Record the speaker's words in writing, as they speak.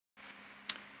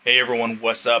Hey everyone,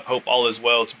 what's up? Hope all is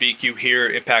well. It's BQ here,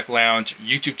 Impact Lounge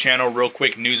YouTube channel. Real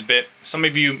quick news bit. Some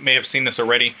of you may have seen this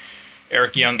already.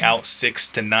 Eric Young out 6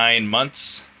 to 9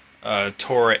 months.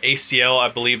 Tore ACL, I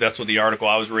believe that's what the article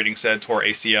I was reading said. Tore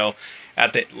ACL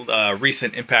at the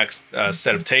recent Impact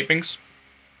set of tapings.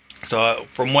 So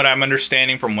from what I'm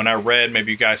understanding, from when I read,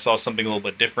 maybe you guys saw something a little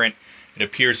bit different. It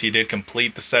appears he did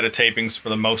complete the set of tapings for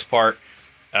the most part.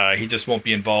 He just won't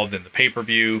be involved in the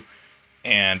pay-per-view.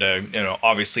 And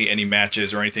obviously any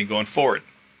matches or anything going forward.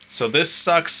 So this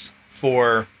sucks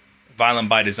for Violent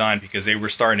by Design because they were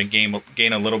starting to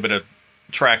gain a little bit of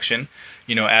traction,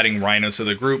 adding Rhino to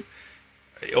the group.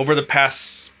 Over the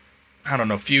past, I don't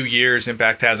know, few years,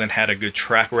 Impact hasn't had a good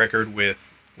track record with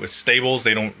stables.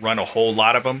 They don't run a whole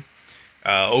lot of them.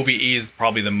 OVE is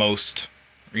probably the most,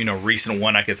 recent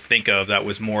one I could think of that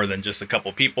was more than just a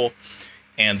couple people.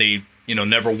 And they,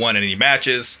 never won any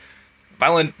matches.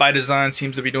 Violent by Design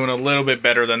seems to be doing a little bit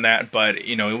better than that, but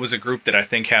it was a group that I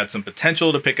think had some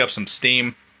potential to pick up some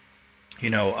steam.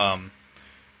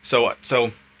 So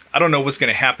I don't know what's going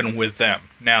to happen with them.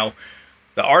 Now,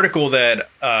 the article that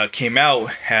came out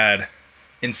had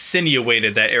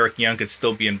insinuated that Eric Young could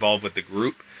still be involved with the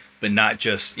group, but not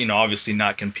just, obviously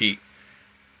not compete.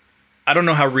 I don't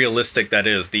know how realistic that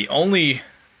is. The only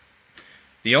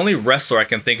wrestler I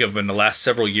can think of in the last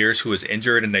several years who was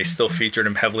injured and they still featured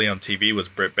him heavily on TV was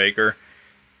Britt Baker.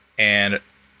 And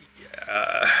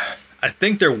I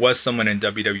think there was someone in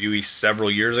WWE several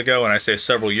years ago, and I say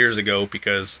several years ago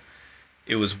because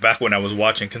it was back when I was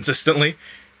watching consistently.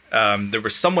 There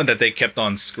was someone that they kept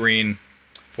on screen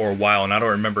for a while, and I don't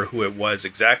remember who it was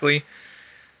exactly.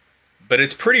 But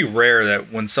it's pretty rare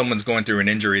that when someone's going through an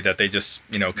injury that they just,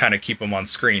 kind of keep them on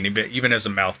screen, even as a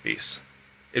mouthpiece.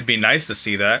 It'd be nice to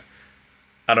see that.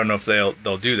 I don't know if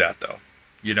they'll do that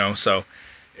though. So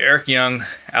Eric Young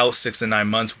out 6 to 9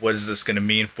 months. What is this going to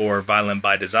mean for Violent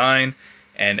by Design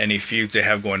and any feuds they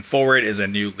have going forward? Is a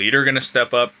new leader going to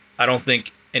step up? I don't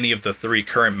think any of the 3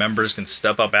 current members can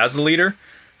step up as a leader.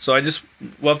 So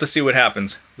we'll have to see what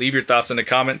happens. Leave your thoughts in the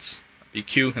comments.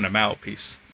 BQ, and I'm out. Peace.